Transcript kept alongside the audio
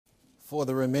For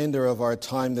the remainder of our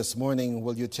time this morning,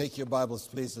 will you take your Bibles,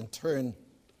 please, and turn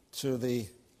to the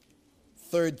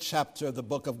third chapter of the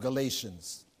book of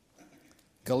Galatians.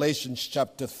 Galatians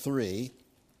chapter 3.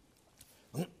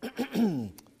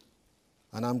 And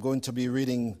I'm going to be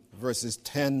reading verses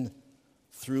 10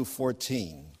 through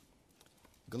 14.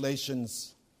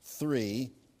 Galatians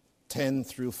 3, 10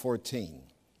 through 14.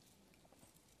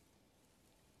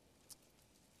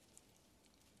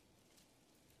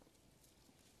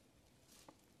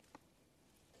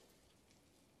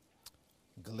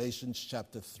 Galatians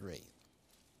chapter 3.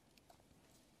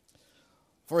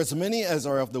 For as many as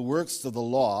are of the works of the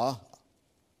law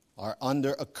are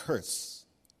under a curse.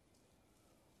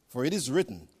 For it is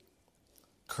written,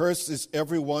 "Cursed is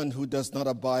everyone who does not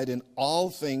abide in all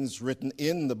things written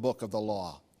in the book of the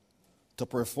law, to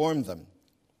perform them.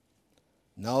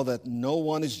 Now that no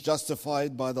one is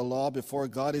justified by the law before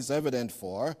God is evident,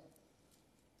 for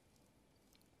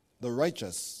the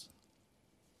righteous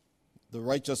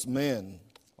man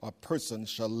or person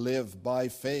shall live by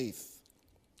faith.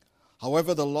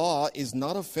 However, the law is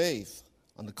not of faith.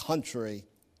 On the contrary,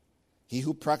 he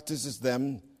who practices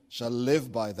them shall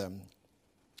live by them.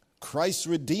 Christ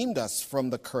redeemed us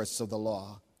from the curse of the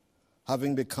law,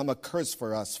 having become a curse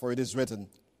for us, for it is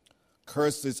written,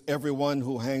 'Cursed is everyone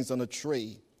who hangs on a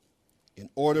tree,'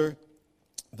 in order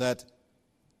that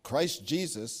Christ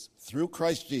Jesus, through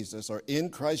Christ Jesus, or in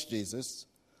Christ Jesus,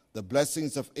 the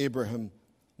blessings of Abraham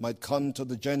might come to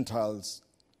the Gentiles,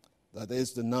 that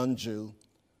is, the non-Jew,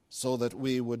 so that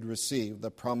we would receive the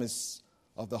promise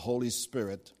of the Holy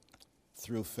Spirit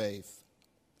through faith."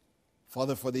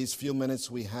 Father, for these few minutes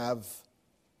we have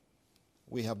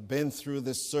been through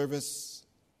this service,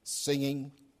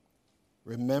 singing,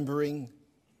 remembering,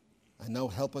 and now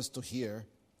help us to hear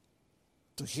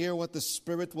what the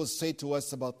Spirit will say to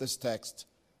us about this text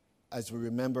as we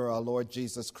remember our Lord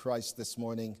Jesus Christ this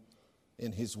morning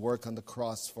in his work on the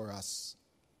cross for us.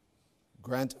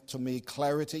 Grant to me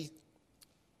clarity,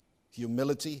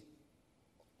 humility,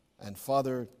 and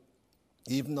Father,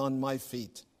 even on my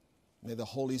feet, may the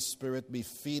Holy Spirit be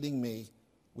feeding me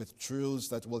with truths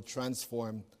that will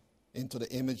transform into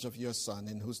the image of your Son,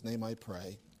 in whose name I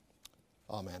pray.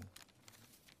 Amen.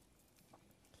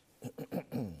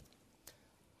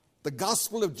 The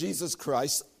gospel of Jesus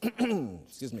Christ, the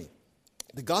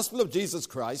gospel of Jesus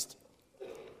Christ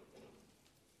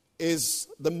is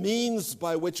the means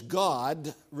by which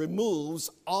God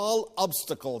removes all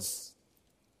obstacles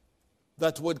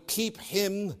that would keep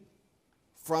him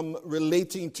from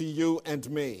relating to you and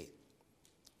me.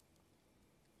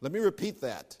 Let me repeat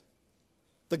that.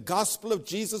 The gospel of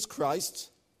Jesus Christ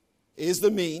is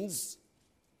the means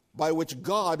by which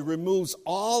God removes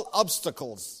all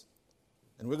obstacles.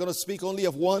 And we're going to speak only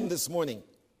of one this morning.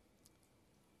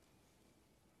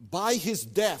 By his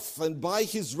death and by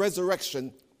his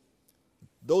resurrection,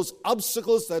 those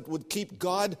obstacles that would keep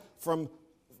God from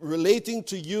relating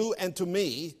to you and to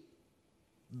me,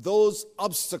 those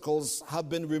obstacles have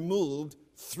been removed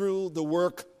through the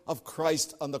work of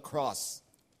Christ on the cross.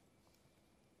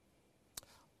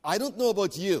 I don't know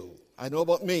about you. I know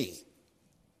about me.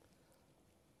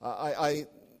 I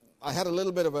had a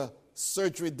little bit of a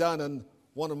surgery done on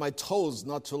one of my toes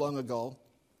not too long ago.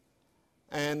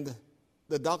 And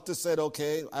the doctor said,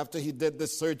 okay, after he did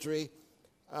this surgery,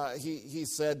 he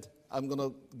said, I'm going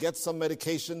to get some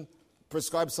medication,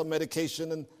 prescribe some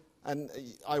medication, and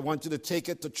I want you to take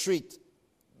it to treat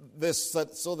this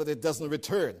so that it doesn't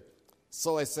return.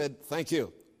 So I said, thank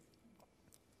you.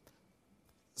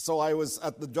 So I was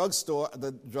at the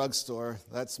drugstore,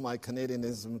 that's my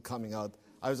Canadianism coming out.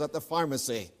 I was at the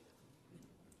pharmacy.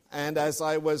 And as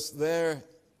I was there,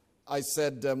 I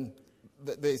said,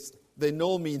 they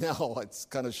know me now. It's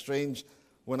kind of strange.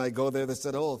 When I go there, they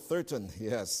said, "Oh, Thurton."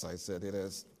 Yes, I said, it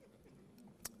is.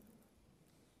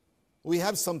 "We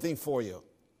have something for you."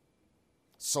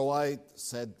 So I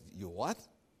said, "You what?"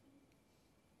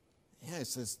 Yeah, it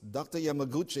says, "Dr.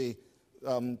 Yamaguchi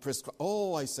prescribed."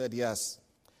 Oh, I said, "Yes."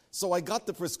 So I got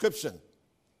the prescription.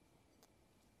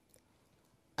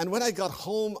 And when I got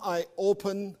home, I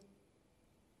opened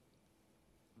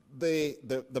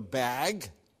the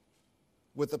bag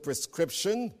with the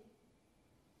prescription.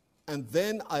 And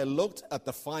then I looked at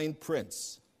the fine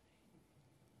prints,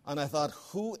 and I thought,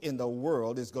 who in the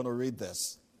world is going to read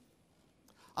this?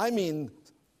 I mean,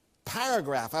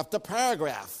 paragraph after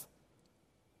paragraph.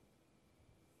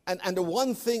 And the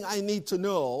one thing I need to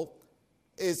know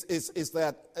is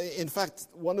that, in fact,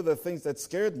 one of the things that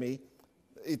scared me,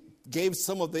 it gave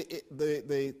some of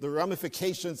the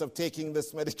ramifications of taking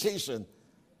this medication.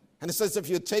 And it says, if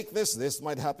you take this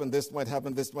might happen, this might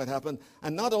happen, this might happen.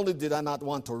 And not only did I not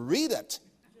want to read it,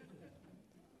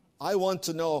 I want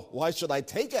to know, why should I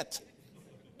take it?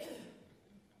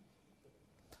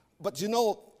 But in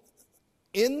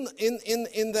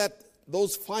that,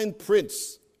 those fine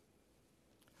prints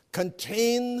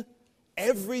contain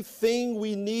everything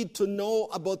we need to know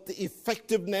about the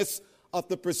effectiveness of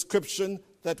the prescription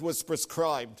that was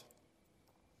prescribed.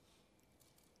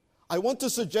 I want to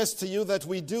suggest to you that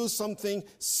we do something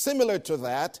similar to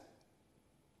that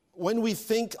when we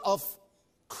think of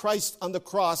Christ on the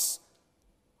cross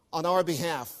on our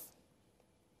behalf.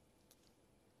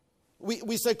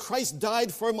 We say Christ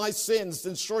died for my sins,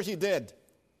 and sure he did.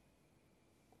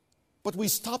 But we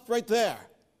stop right there.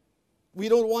 We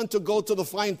don't want to go to the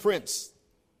fine prints.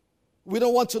 We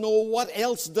don't want to know what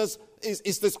else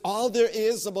is this all there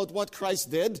is about what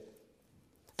Christ did?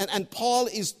 And Paul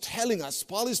is telling us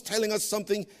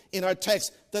something in our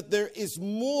text, that there is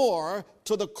more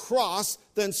to the cross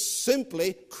than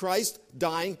simply Christ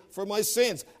dying for my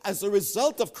sins. As a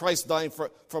result of Christ dying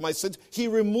for my sins, he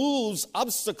removes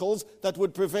obstacles that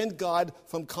would prevent God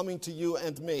from coming to you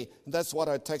and me. And that's what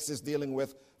our text is dealing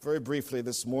with very briefly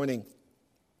this morning.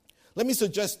 Let me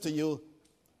suggest to you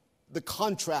the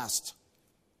contrast,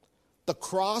 the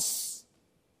cross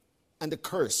and the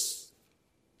curse.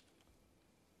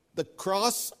 The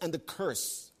cross and the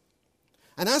curse.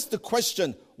 And ask the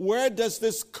question, where does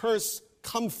this curse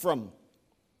come from?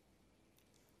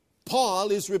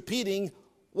 Paul is repeating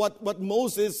what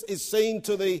Moses is saying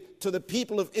to the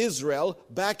people of Israel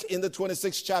back in the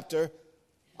 26th chapter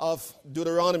of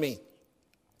Deuteronomy.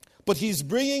 But he's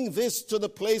bringing this to the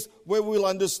place where we'll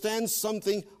understand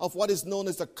something of what is known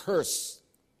as a curse.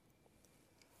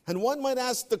 And one might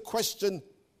ask the question,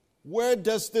 where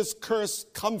does this curse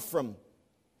come from?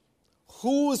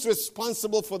 Who is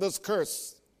responsible for this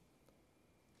curse?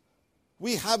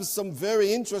 We have some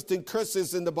very interesting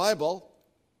curses in the Bible.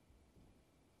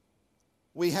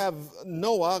 We have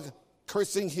Noah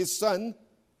cursing his son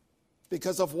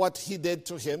because of what he did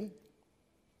to him.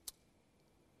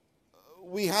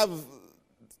 We have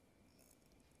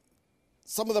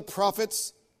some of the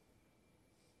prophets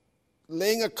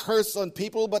laying a curse on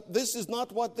people, but this is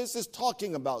not what this is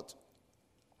talking about.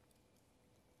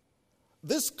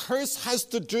 This curse has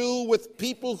to do with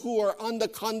people who are under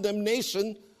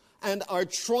condemnation and are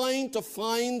trying to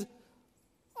find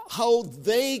how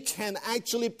they can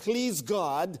actually please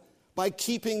God by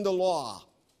keeping the law.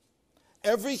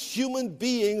 Every human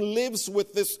being lives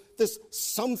with this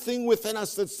something within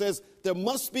us that says, there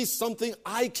must be something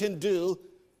I can do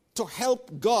to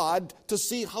help God to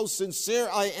see how sincere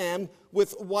I am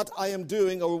with what I am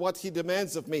doing or what he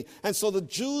demands of me. And so the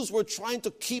Jews were trying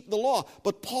to keep the law.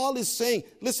 But Paul is saying,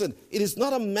 listen, it is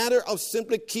not a matter of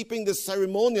simply keeping the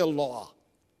ceremonial law.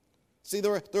 See,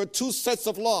 there are two sets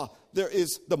of law. There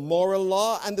is the moral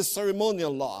law and the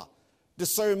ceremonial law. The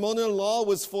ceremonial law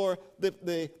was for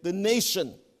the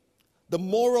nation. The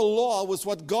moral law was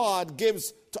what God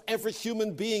gives to every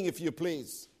human being, if you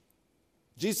please.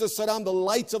 Jesus said, I'm the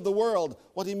light of the world.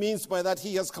 What he means by that,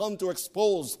 he has come to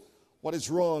expose what is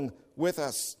wrong with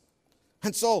us.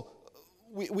 And so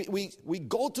we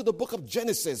go to the book of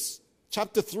Genesis,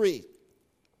 chapter 3.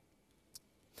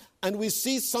 And we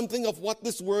see something of what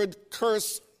this word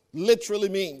curse literally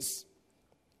means.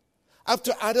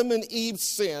 After Adam and Eve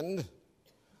sinned,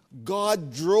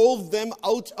 God drove them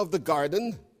out of the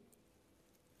garden,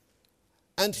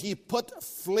 and he put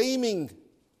flaming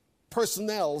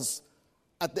personnels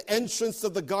at the entrance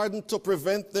of the garden to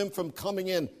prevent them from coming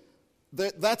in.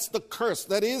 That's the curse.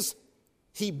 That is,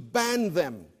 he banned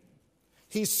them.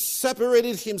 He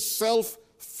separated himself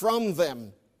from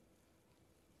them.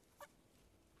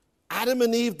 Adam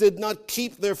and Eve did not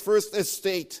keep their first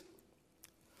estate,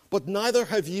 but neither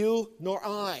have you nor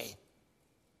I.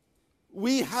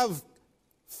 We have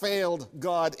failed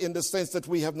God in the sense that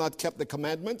we have not kept the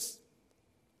commandments.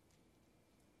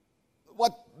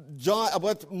 What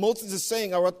Moses is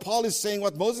saying, or what Paul is saying,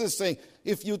 what Moses is saying,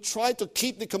 if you try to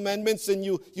keep the commandments and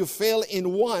you fail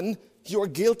in one, you are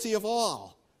guilty of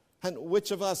all. And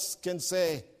which of us can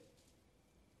say,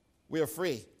 we are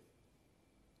free?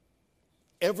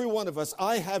 Every one of us,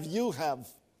 I have, you have.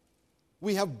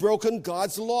 We have broken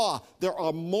God's law. There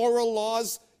are moral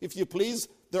laws, if you please.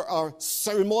 There are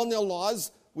ceremonial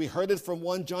laws. We heard it from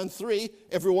 1 John 3.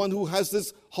 Everyone who has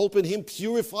this hope in him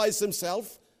purifies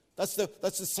himself. That's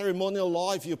the ceremonial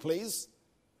law, if you please,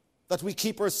 that we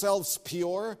keep ourselves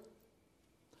pure.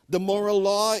 The moral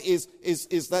law is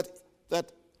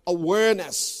that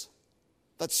awareness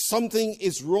that something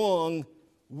is wrong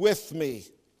with me.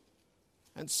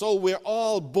 And so we're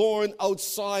all born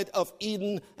outside of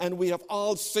Eden, and we have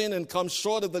all sinned and come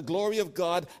short of the glory of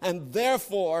God, and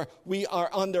therefore we are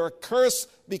under a curse,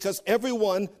 because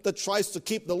everyone that tries to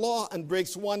keep the law and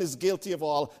breaks one is guilty of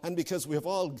all, and because we have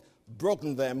all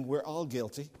broken them, we're all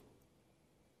guilty.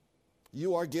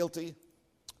 You are guilty.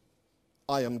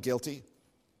 I am guilty.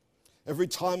 Every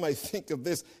time I think of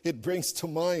this, it brings to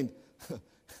mind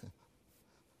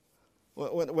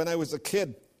when I was a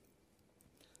kid,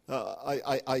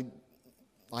 I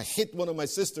hit one of my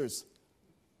sisters.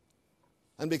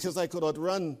 And because I could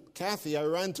outrun Kathy, I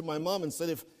ran to my mom and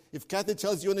said, if Kathy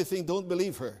tells you anything, don't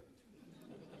believe her.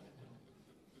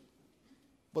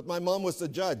 But my mom was the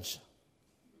judge.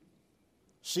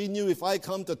 She knew if I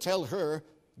come to tell her,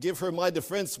 give her my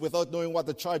defense without knowing what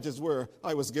the charges were,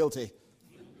 I was guilty.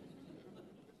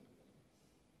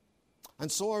 And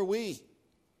so are we.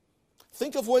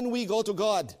 Think of when we go to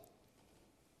God.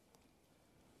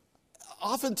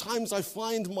 Oftentimes I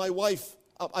find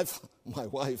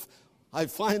I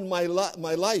find my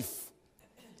life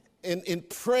in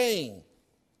praying,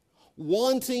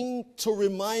 wanting to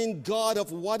remind God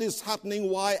of what is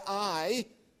happening,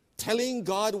 telling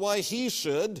God why He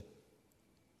should.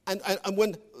 And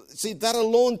when, see, that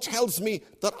alone tells me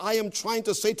that I am trying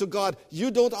to say to God,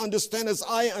 you don't understand as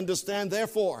I understand,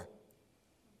 therefore.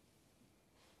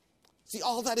 See,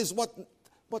 all that is what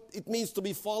it means to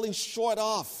be falling short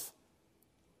of.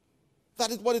 That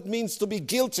is what it means to be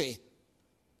guilty.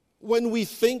 When we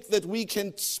think that we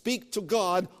can speak to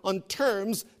God on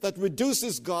terms that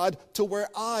reduces God to where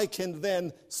I can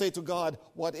then say to God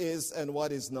what is and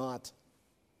what is not.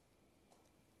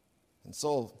 And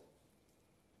so,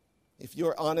 if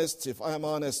you're honest, if I'm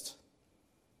honest,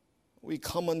 we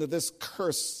come under this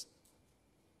curse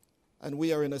and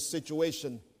we are in a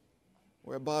situation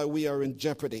whereby we are in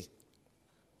jeopardy.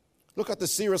 Look at the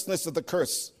seriousness of the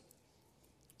curse.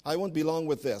 I won't be long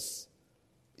with this,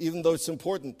 even though it's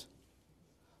important.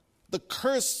 The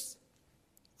curse,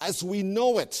 as we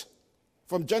know it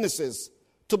from Genesis,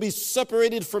 to be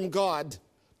separated from God,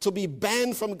 to be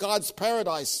banned from God's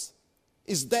paradise,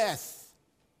 is death.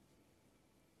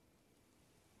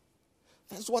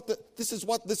 This is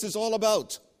what this is all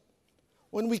about.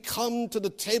 When we come to the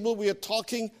table, we are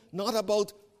talking not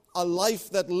about a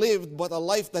life that lived, but a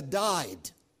life that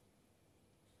died.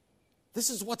 This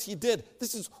is what He did.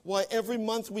 This is why every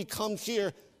month we come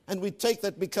here and we take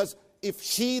that, because if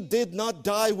He did not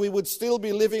die, we would still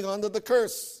be living under the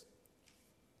curse.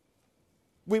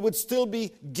 We would still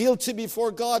be guilty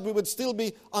before God. We would still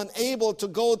be unable to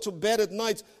go to bed at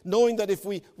night knowing that if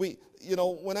we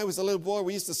when I was a little boy,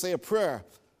 we used to say a prayer.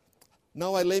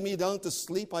 Now I lay me down to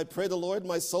sleep. I pray the Lord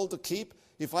my soul to keep.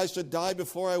 If I should die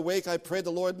before I wake, I pray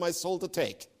the Lord my soul to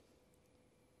take.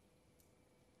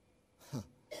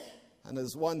 And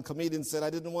as one comedian said, I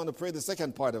didn't want to pray the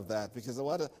second part of that because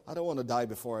I don't want to die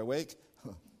before I wake.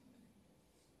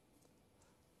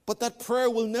 But that prayer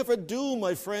will never do,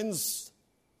 my friends,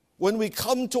 when we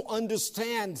come to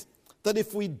understand that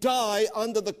if we die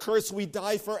under the curse, we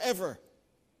die forever.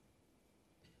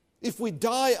 If we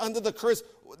die under the curse,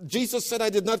 Jesus said, I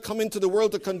did not come into the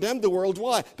world to condemn the world.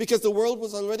 Why? Because the world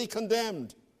was already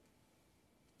condemned.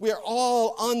 We are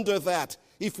all under that.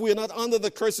 If we are not under the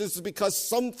curses, it's because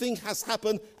something has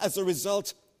happened as a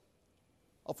result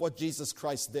of what Jesus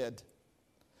Christ did.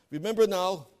 Remember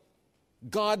now,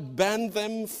 God banned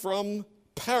them from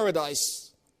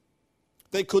paradise.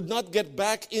 They could not get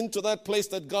back into that place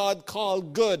that God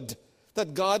called good,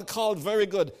 that God called very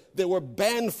good. They were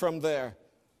banned from there.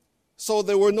 So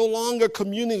they were no longer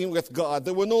communing with God.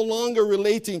 They were no longer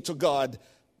relating to God.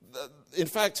 In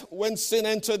fact, when sin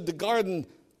entered the garden,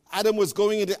 Adam was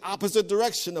going in the opposite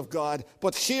direction of God.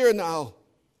 But here now,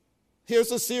 here's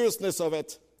the seriousness of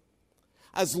it.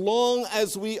 As long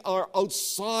as we are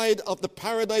outside of the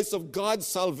paradise of God's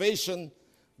salvation,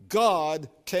 God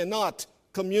cannot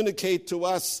communicate to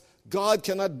us. God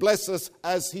cannot bless us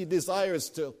as He desires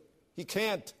to. He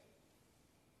can't.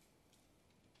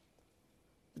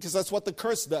 Because that's what the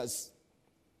curse does.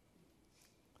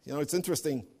 You know, it's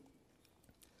interesting.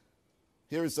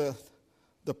 Here is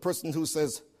the person who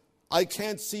says, I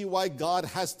can't see why God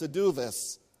has to do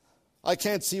this. I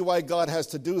can't see why God has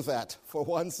to do that. For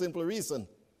one simple reason.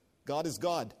 God is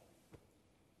God.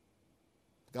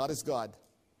 God is God.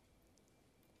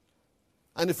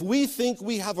 And if we think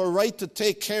we have a right to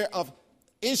take care of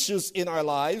issues in our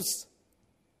lives,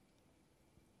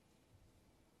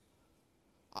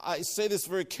 I say this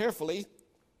very carefully.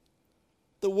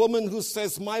 The woman who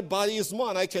says, my body is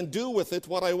mine, I can do with it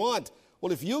what I want.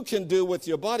 Well, if you can do with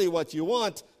your body what you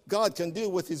want, God can do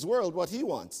with His world what He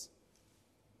wants.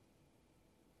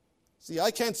 See,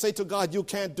 I can't say to God, you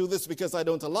can't do this because I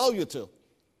don't allow you to.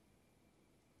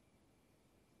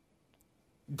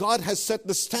 God has set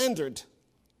the standard.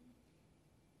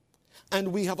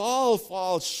 And we have all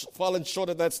fallen short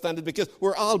of that standard because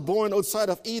we're all born outside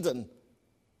of Eden.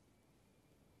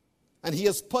 And he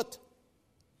has put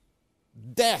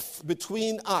death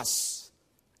between us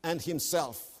and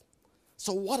himself.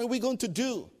 So what are we going to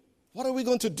do? What are we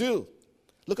going to do?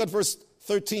 Look at verse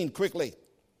 13 quickly.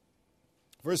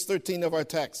 Verse 13 of our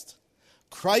text.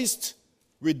 Christ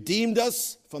redeemed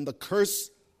us from the curse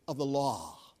of the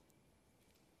law.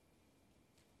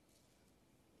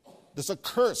 There's a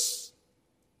curse.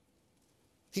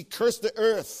 He cursed the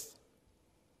earth.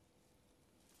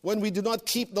 When we do not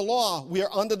keep the law, we are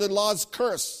under the law's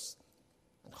curse.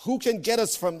 Who can get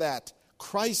us from that?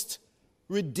 Christ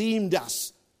redeemed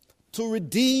us. To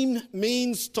redeem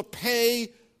means to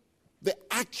pay the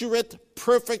accurate,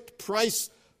 perfect price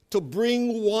to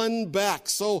bring one back.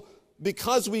 So,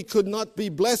 because we could not be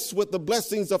blessed with the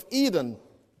blessings of Eden,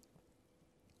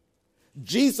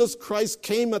 Jesus Christ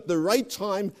came at the right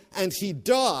time and he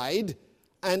died.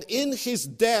 And in his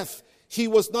death, he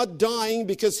was not dying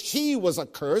because he was a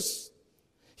curse.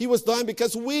 He was dying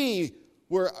because we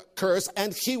were cursed.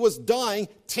 And he was dying,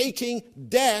 taking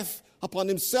death upon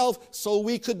himself so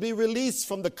we could be released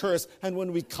from the curse. And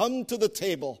when we come to the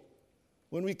table,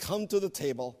 when we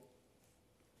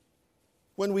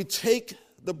take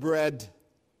the bread,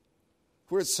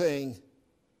 we're saying,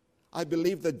 I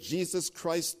believe that Jesus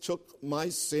Christ took my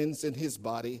sins in his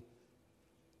body.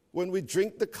 When we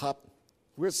drink the cup,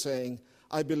 we're saying,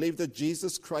 I believe that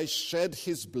Jesus Christ shed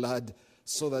his blood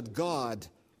so that God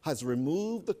has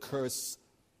removed the curse,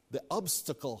 the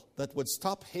obstacle that would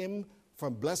stop him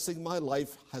from blessing my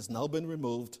life has now been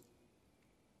removed.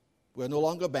 We're no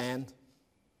longer banned.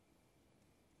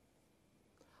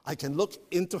 I can look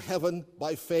into heaven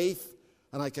by faith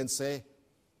and I can say,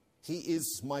 he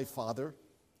is my Father.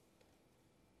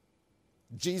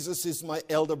 Jesus is my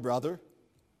elder brother.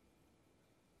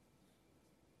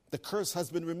 The curse has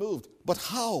been removed. But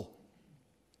how?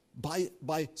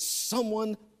 By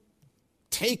someone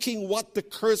taking what the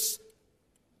curse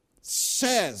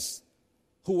says.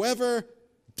 Whoever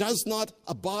does not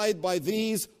abide by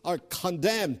these are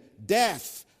condemned.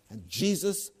 Death. And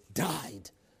Jesus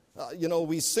died.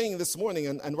 We sing this morning,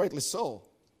 and rightly so,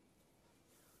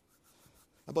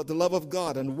 about the love of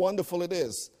God, and wonderful it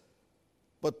is.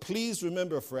 But please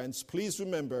remember, friends, please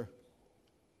remember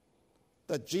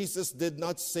that Jesus did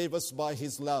not save us by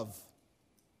his love.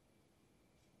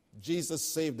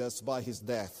 Jesus saved us by his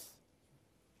death.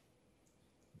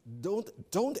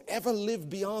 Don't ever live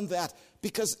beyond that,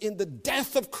 because in the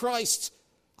death of Christ,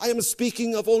 I am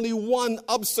speaking of only one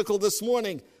obstacle this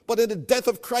morning, but in the death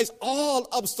of Christ, all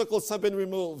obstacles have been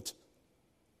removed.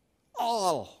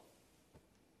 All.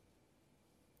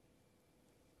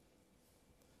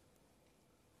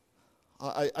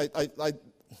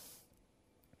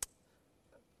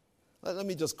 Let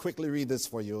me just quickly read this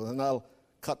for you, and I'll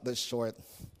cut this short.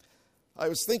 I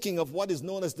was thinking of what is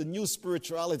known as the new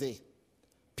spirituality.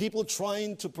 People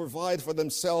trying to provide for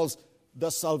themselves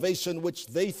the salvation which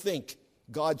they think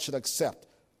God should accept,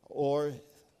 or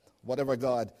whatever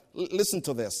God. Listen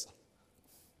to this.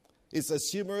 It's as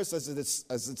humorous as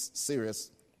it's serious.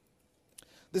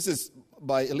 This is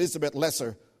by Elizabeth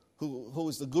Lesser, who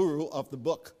is the guru of the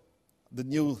book, The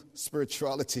New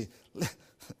Spirituality.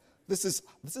 This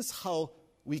is how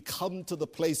we come to the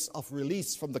place of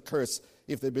release from the curse,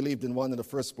 if they believed in one in the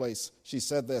first place. She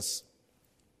said this: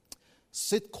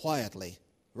 sit quietly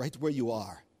right where you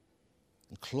are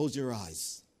and close your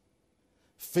eyes.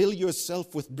 Fill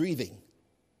yourself with breathing.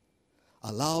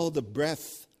 Allow the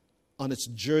breath on its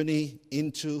journey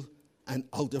into and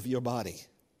out of your body.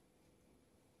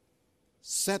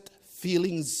 Sit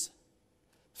feeling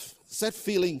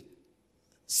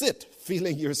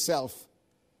yourself.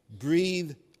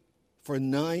 Breathe for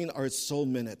 9 or so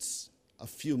minutes, a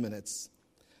few minutes.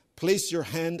 Place your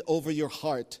hand over your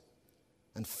heart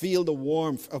and feel the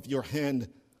warmth of your hand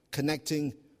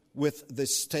connecting with the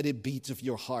steady beat of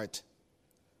your heart.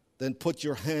 Then put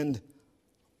your hand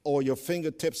or your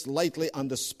fingertips lightly on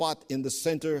the spot in the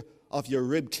center of your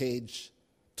rib cage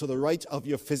to the right of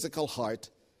your physical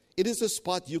heart. It is a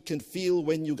spot you can feel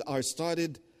when you are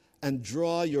started, and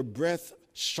draw your breath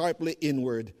sharply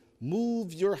inward.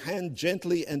 Move your hand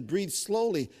gently and breathe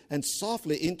slowly and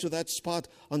softly into that spot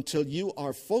until you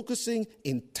are focusing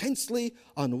intensely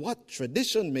on what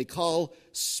tradition may call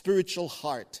spiritual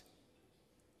heart.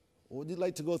 Would you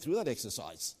like to go through that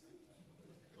exercise?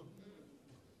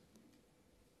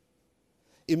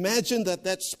 Imagine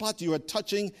that spot you are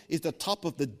touching is the top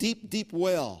of the deep, deep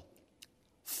well.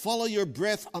 Follow your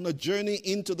breath on a journey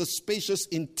into the spacious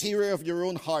interior of your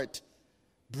own heart.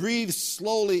 Breathe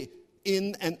slowly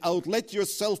in and out. Let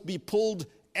yourself be pulled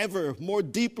ever more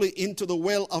deeply into the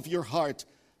well of your heart.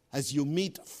 As you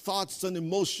meet thoughts and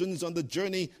emotions on the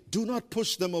journey, do not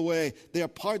push them away. They are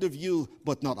part of you,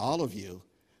 but not all of you.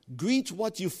 Greet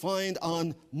what you find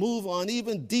on, move on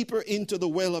even deeper into the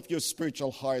well of your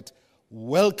spiritual heart.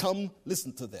 Welcome,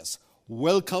 listen to this,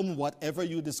 welcome whatever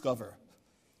you discover.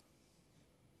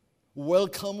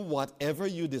 Welcome whatever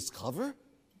you discover.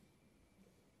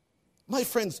 My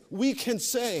friends, we can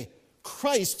say,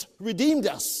 Christ redeemed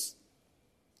us.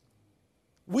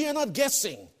 We are not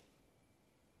guessing.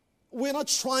 We're not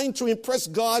trying to impress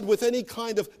God with any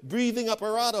kind of breathing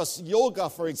apparatus, yoga,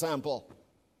 for example.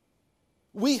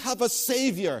 We have a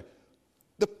Savior,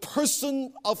 the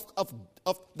person of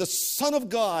the Son of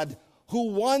God, who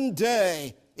one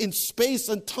day in space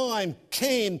and time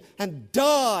came and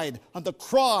died on the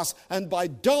cross, and by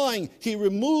dying, he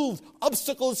removed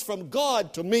obstacles from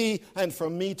God to me and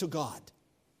from me to God.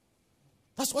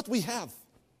 That's what we have.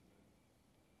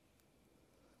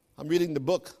 I'm reading the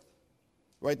book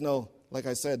right now, like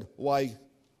I said, Why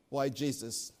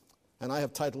Jesus? And I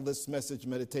have titled this message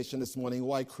meditation this morning,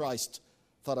 Why Christ?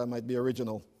 Thought I might be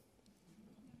original.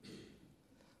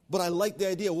 But I like the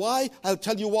idea. Why? I'll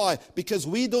tell you why. Because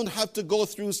we don't have to go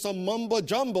through some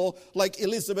mumbo-jumbo like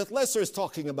Elizabeth Lesser is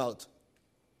talking about.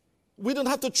 We don't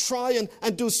have to try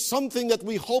and do something that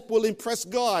we hope will impress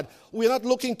God. We're not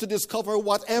looking to discover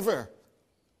whatever.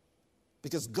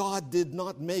 Because God did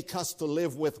not make us to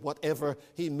live with whatever.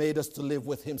 He made us to live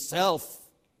with himself.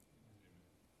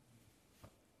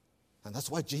 And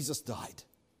that's why Jesus died.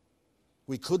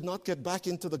 We could not get back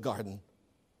into the garden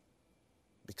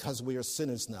because we are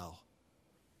sinners now.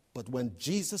 But when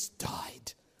Jesus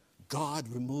died, God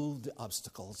removed the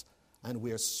obstacles, and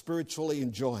we are spiritually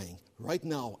enjoying right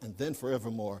now and then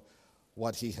forevermore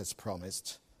what he has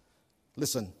promised.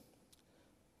 Listen,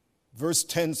 verse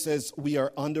 10 says we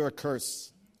are under a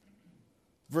curse.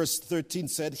 Verse 13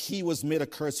 said he was made a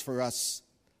curse for us.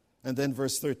 And then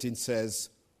verse 13 says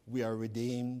we are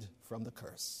redeemed from the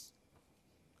curse.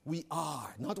 We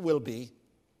are, not will be,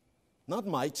 not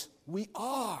might, we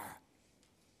are.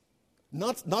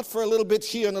 Not for a little bit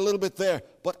here and a little bit there,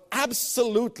 but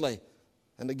absolutely.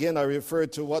 And again, I refer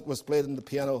to what was played on the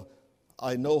piano.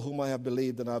 I know whom I have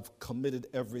believed, and I've committed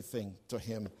everything to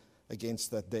him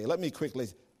against that day. Let me quickly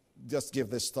just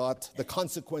give this thought. The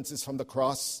consequences from the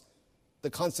cross. The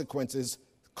consequences.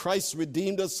 Christ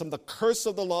redeemed us from the curse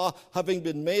of the law, having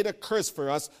been made a curse for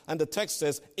us. And the text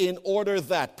says, in order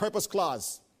that, purpose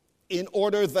clause, in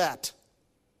order that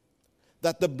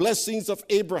the blessings of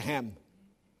Abraham,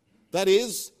 that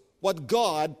is, what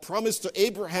God promised to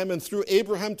Abraham and through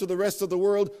Abraham to the rest of the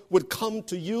world, would come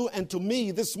to you and to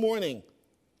me this morning.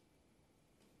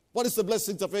 What is the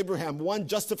blessings of Abraham? One,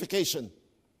 justification.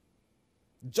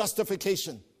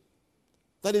 Justification.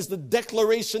 That is the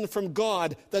declaration from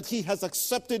God that he has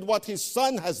accepted what his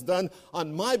Son has done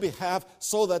on my behalf,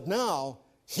 so that now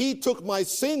he took my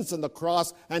sins on the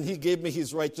cross and he gave me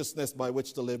his righteousness by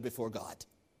which to live before God.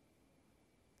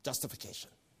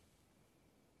 Justification.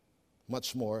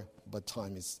 Much more, but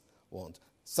time won't.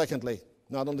 Secondly,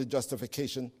 not only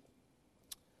justification,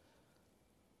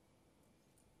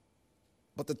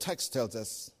 but the text tells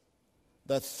us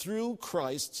that through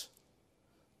Christ,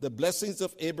 the blessings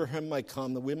of Abraham might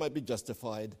come, that we might be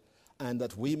justified, and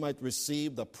that we might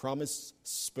receive the promised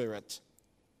Spirit.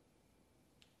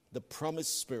 The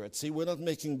promised Spirit. See, we're not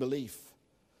making belief.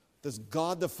 There's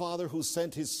God the Father who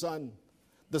sent his Son,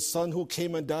 the Son who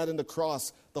came and died on the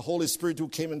cross, the Holy Spirit who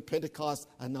came in Pentecost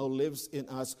and now lives in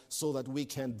us, so that we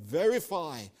can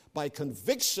verify by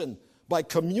conviction, by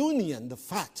communion, the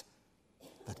fact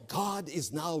that God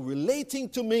is now relating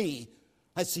to me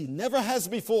as he never has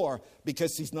before,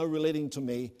 because he's now relating to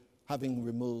me, having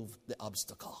removed the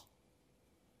obstacle.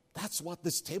 That's what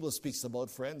this table speaks about,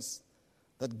 friends.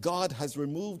 That God has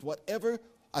removed whatever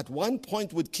at one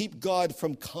point would keep God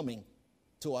from coming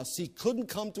to us. He couldn't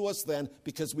come to us then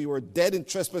because we were dead in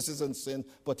trespasses and sin,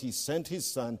 but he sent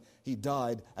his Son, he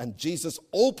died, and Jesus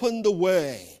opened the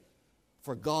way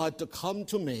for God to come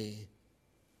to me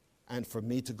and for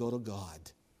me to go to God.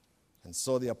 And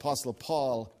so the Apostle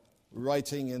Paul,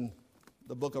 writing in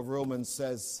the book of Romans,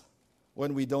 says,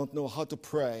 when we don't know how to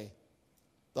pray,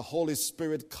 the Holy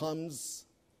Spirit comes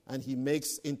and he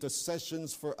makes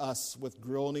intercessions for us with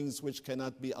groanings which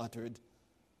cannot be uttered.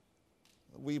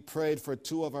 We prayed for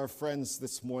two of our friends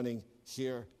this morning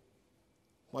here.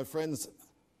 My friends,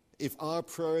 if our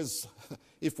prayers,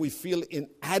 if we feel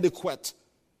inadequate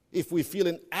if we feel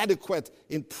inadequate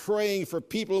in praying for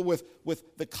people with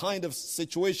the kind of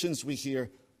situations we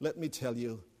hear, let me tell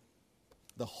you,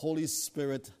 the Holy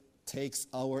Spirit takes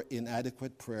our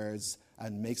inadequate prayers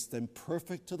and makes them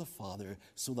perfect to the Father,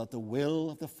 so that the will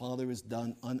of the Father is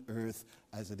done on earth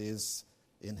as it is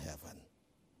in heaven.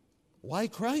 Why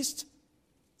Christ?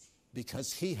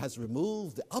 Because he has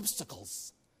removed the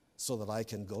obstacles so that I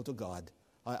can go to God.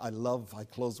 I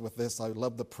close with this, I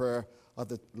love the prayer of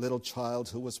the little child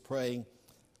who was praying.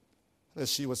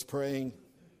 As she was praying,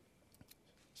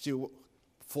 she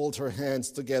folded her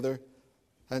hands together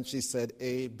and she said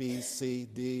A, B, C,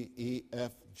 D, E,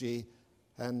 F, G.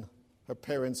 And her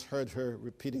parents heard her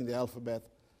repeating the alphabet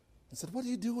and said, "What are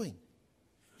you doing?"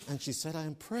 And she said, "I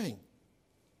am praying."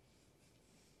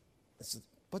 I said,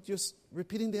 "But you're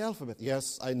repeating the alphabet."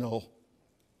 "Yes, I know."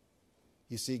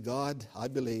 You see, God, I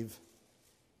believe,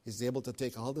 is able to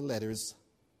take all the letters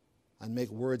and make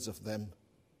words of them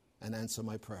and answer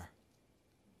my prayer.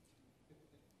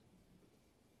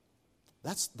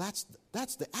 That's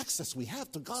the access we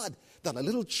have to God, that a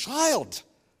little child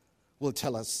will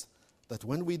tell us that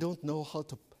when we don't know how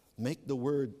to make the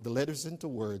letters into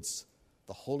words,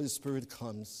 the Holy Spirit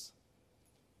comes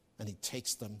and he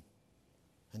takes them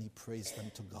and he prays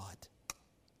them to God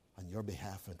on your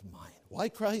behalf and mine. Why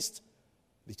Christ?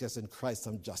 Because in Christ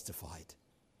I'm justified.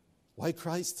 Why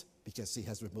Christ? Because he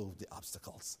has removed the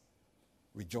obstacles.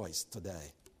 Rejoice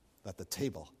today that the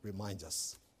table reminds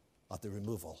us of the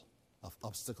removal of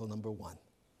obstacle number one,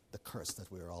 the curse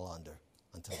that we are all under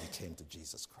until we came to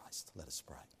Jesus Christ. Let us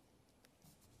pray.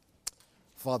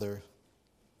 Father,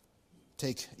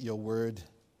 take your word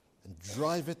and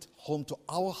drive it home to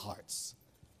our hearts.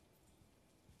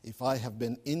 If I have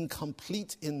been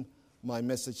incomplete in my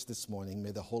message this morning,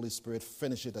 may the Holy Spirit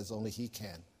finish it as only he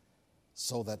can,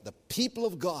 so that the people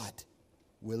of God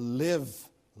will live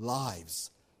lives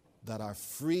that are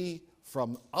free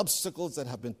from obstacles that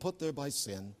have been put there by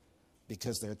sin,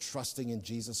 because they're trusting in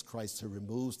Jesus Christ who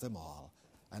removes them all.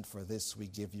 And for this we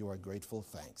give you our grateful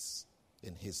thanks.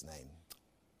 In his name,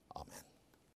 amen.